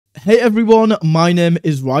Hey everyone, my name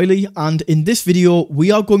is Riley, and in this video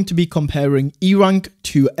we are going to be comparing Erank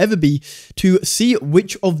to Everbee to see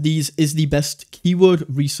which of these is the best keyword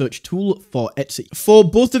research tool for Etsy. For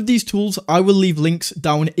both of these tools, I will leave links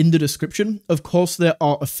down in the description. Of course, there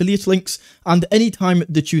are affiliate links, and anytime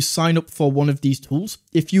that you sign up for one of these tools,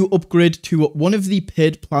 if you upgrade to one of the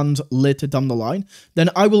paid plans later down the line,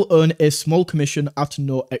 then I will earn a small commission at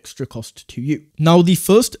no extra cost to you. Now, the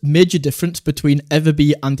first major difference between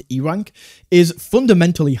Everbee and Erank is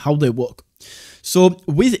fundamentally how they work. So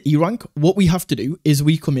with Erank, what we have to do is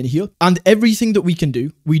we come in here and everything that we can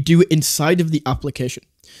do, we do inside of the application.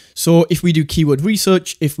 So if we do keyword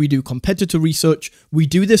research, if we do competitor research, we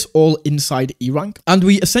do this all inside Erank, and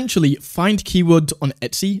we essentially find keywords on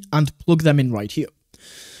Etsy and plug them in right here.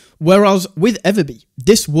 Whereas with Everbee,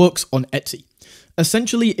 this works on Etsy.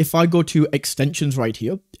 Essentially, if I go to extensions right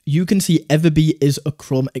here, you can see Everbee is a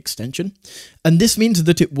Chrome extension, and this means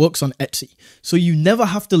that it works on Etsy. So you never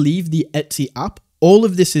have to leave the Etsy app. All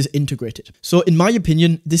of this is integrated. So in my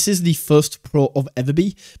opinion, this is the first pro of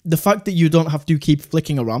Everbee, the fact that you don't have to keep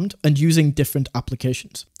flicking around and using different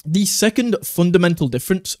applications. The second fundamental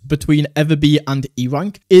difference between Everbee and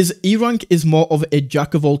Erank is more of a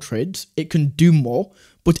jack of all trades. It can do more,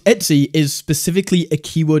 but Etsy is specifically a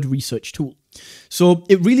keyword research tool. So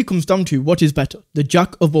it really comes down to what is better, the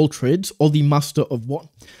jack of all trades or the master of one.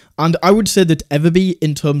 And I would say that Everbee,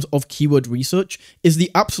 in terms of keyword research, is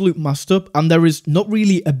the absolute master, and there is not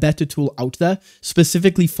really a better tool out there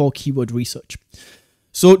specifically for keyword research.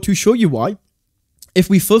 So to show you why, if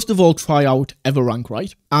we first of all try out Erank,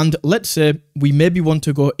 right, and let's say we maybe want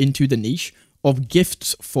to go into the niche of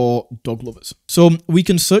gifts for dog lovers. So we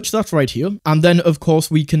can search that right here, and then of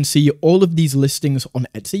course we can see all of these listings on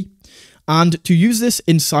Etsy. And to use this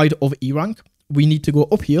inside of Erank, we need to go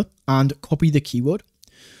up here and copy the keyword.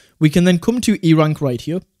 We can then come to Erank right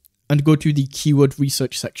here and go to the keyword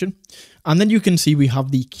research section. And then you can see we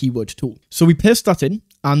have the keyword tool. So we paste that in,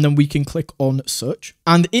 and then we can click on search.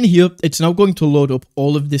 And in here, it's now going to load up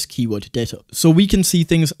all of this keyword data. So we can see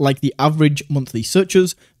things like the average monthly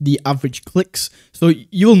searches, the average clicks. So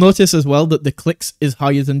you'll notice as well that the clicks is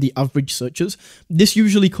higher than the average searches. This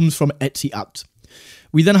usually comes from Etsy ads.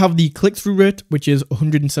 We then have the click-through rate, which is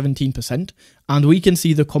 117%, and we can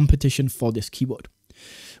see the competition for this keyword.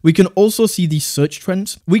 We can also see the search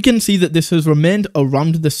trends. We can see that this has remained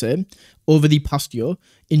around the same over the past year.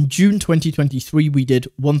 In June 2023, we did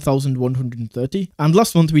 1,130, and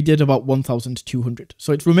last month we did about 1,200.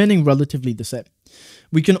 So it's remaining relatively the same.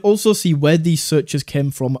 We can also see where these searches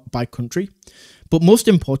came from by country, but most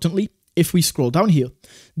importantly, if we scroll down here,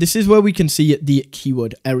 this is where we can see the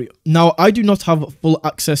keyword area. Now, I do not have full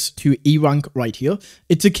access to Erank right here.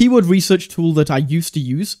 It's a keyword research tool that I used to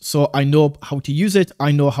use, so I know how to use it,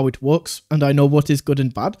 I know how it works, and I know what is good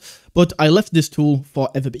and bad, but I left this tool for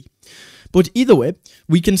Everbee. But either way,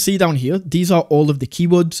 we can see down here, these are all of the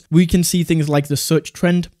keywords. We can see things like the search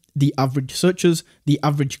trend, the average searches, the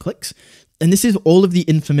average clicks, and this is all of the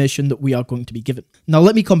information that we are going to be given. Now,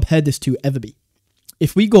 let me compare this to Everbee.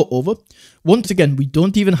 If we go over, once again, we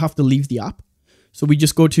don't even have to leave the app. So we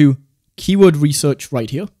just go to keyword research right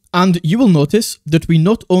here. And you will notice that we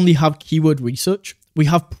not only have keyword research, we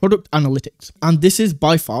have product analytics. And this is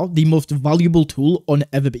by far the most valuable tool on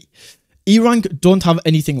Everbee. Erank don't have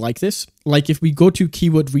anything like this. Like if we go to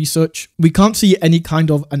keyword research, we can't see any kind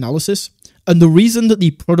of analysis. And the reason that the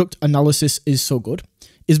product analysis is so good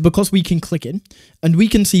is because we can click in and we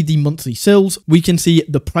can see the monthly sales, we can see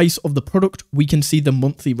the price of the product, we can see the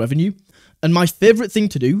monthly revenue. And my favorite thing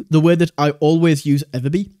to do, the way that I always use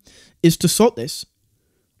Everbee, is to sort this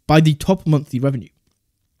by the top monthly revenue.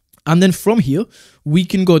 And then from here, we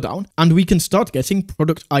can go down and we can start getting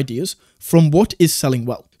product ideas from what is selling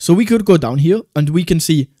well. So we could go down here and we can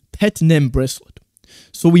see pet name bracelet.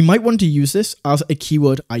 So we might want to use this as a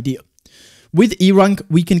keyword idea. With Erank,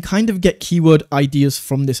 we can kind of get keyword ideas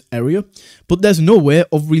from this area, but there's no way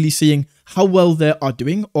of really seeing how well they are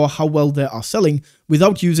doing or how well they are selling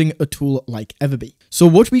without using a tool like Everbee. So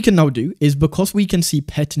what we can now do is, because we can see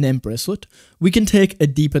pet name bracelet, we can take a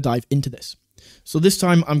deeper dive into this. So this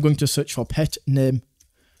time I'm going to search for pet name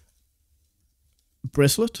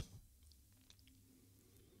bracelet,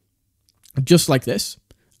 just like this.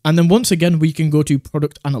 And then once again, we can go to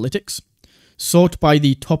product analytics, sort by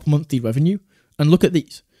the top monthly revenue, and look at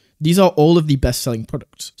these. These are all of the best-selling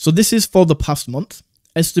products. So this is for the past month,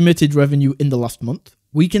 estimated revenue in the last month.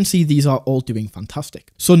 We can see these are all doing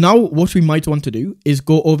fantastic. So now what we might want to do is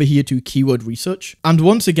go over here to keyword research and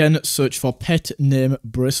once again search for pet name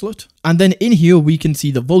bracelet. And then in here we can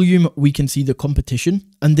see the volume, we can see the competition,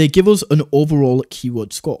 and they give us an overall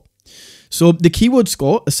keyword score. So the keyword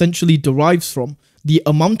score essentially derives from the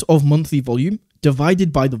amount of monthly volume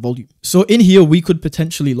divided by the volume. So in here, we could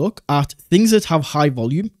potentially look at things that have high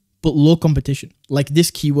volume but low competition, like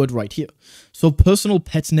this keyword right here. So personal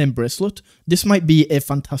pet name bracelet, this might be a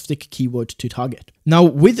fantastic keyword to target. Now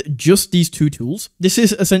with just these two tools, this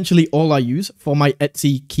is essentially all I use for my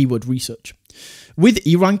Etsy keyword research. With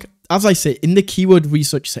Erank, as I say, in the keyword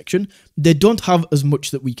research section, they don't have as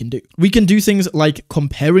much that we can do. We can do things like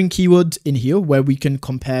comparing keywords in here, where we can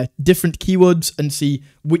compare different keywords and see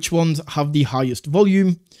which ones have the highest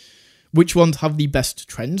volume, which ones have the best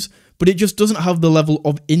trends, but it just doesn't have the level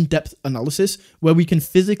of in-depth analysis where we can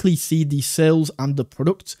physically see the sales and the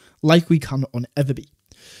products like we can on Everbee.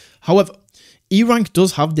 However, Erank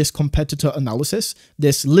does have this competitor analysis,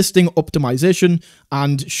 this listing optimization,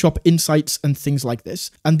 and shop insights and things like this,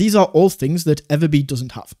 and these are all things that Everbee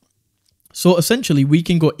doesn't have. So essentially, we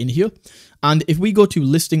can go in here, and if we go to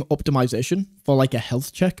listing optimization for like a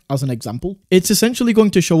health check as an example, it's essentially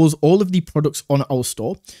going to show us all of the products on our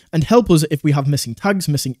store and help us if we have missing tags,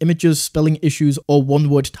 missing images, spelling issues, or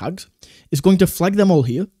one-word tags. It's going to flag them all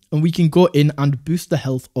here, and we can go in and boost the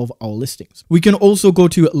health of our listings. We can also go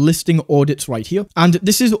to listing audits right here, and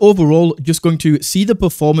this is overall just going to see the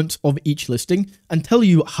performance of each listing and tell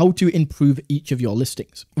you how to improve each of your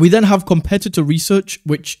listings. We then have competitor research,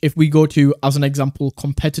 which if we go to, as an example,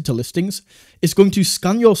 competitor listings, it's going to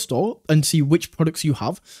scan your store and see which products you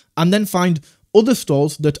have, and then find other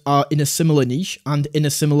stores that are in a similar niche and in a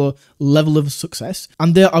similar level of success,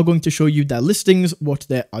 and they are going to show you their listings, what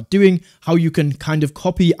they are doing, how you can kind of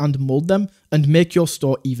copy and mold them and make your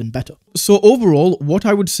store even better. So overall, what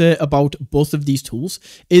I would say about both of these tools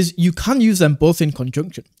is you can use them both in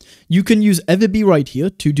conjunction. You can use Everbee right here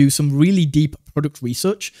to do some really deep product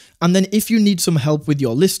research, and then if you need some help with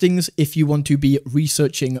your listings, if you want to be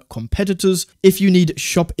researching competitors, if you need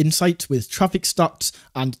shop insights with traffic stats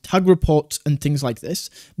and tag reports and things like this,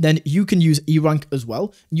 then you can use Erank as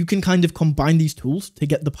well. You can kind of combine these tools to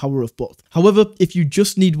get the power of both. However, if you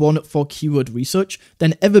just need one for keyword research,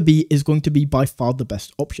 then Everbee is going to be by far the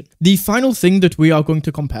best option. The final thing that we are going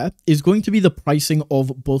to compare is going to be the pricing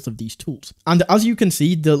of both of these tools. And as you can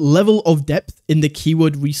see, the level of depth in the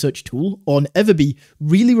keyword research tool on Everbee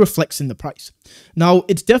really reflects in the price. Now,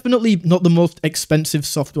 it's definitely not the most expensive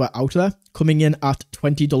software out there, coming in at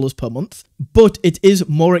 $20 per month, but it is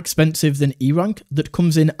more expensive than Erank that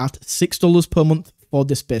comes in at $6 per month for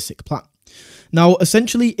this basic plan. Now,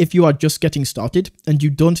 essentially, if you are just getting started and you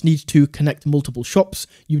don't need to connect multiple shops,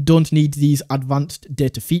 you don't need these advanced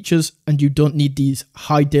data features, and you don't need these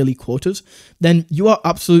high daily quotas, then you are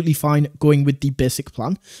absolutely fine going with the basic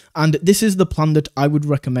plan. And this is the plan that I would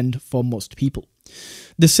recommend for most people.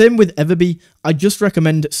 The same with Everbee, I just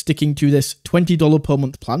recommend sticking to this $20 per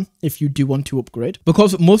month plan if you do want to upgrade,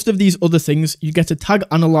 because most of these other things, you get a tag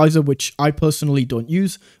analyzer, which I personally don't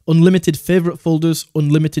use, unlimited favorite folders,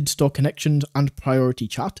 unlimited store connections, and priority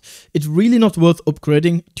chat. It's really not worth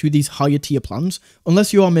upgrading to these higher tier plans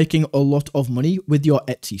unless you are making a lot of money with your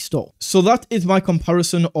Etsy store. So that is my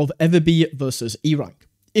comparison of Everbee versus Erank.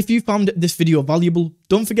 If you found this video valuable,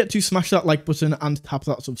 don't forget to smash that like button and tap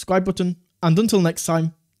that subscribe button. And until next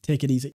time, take it easy.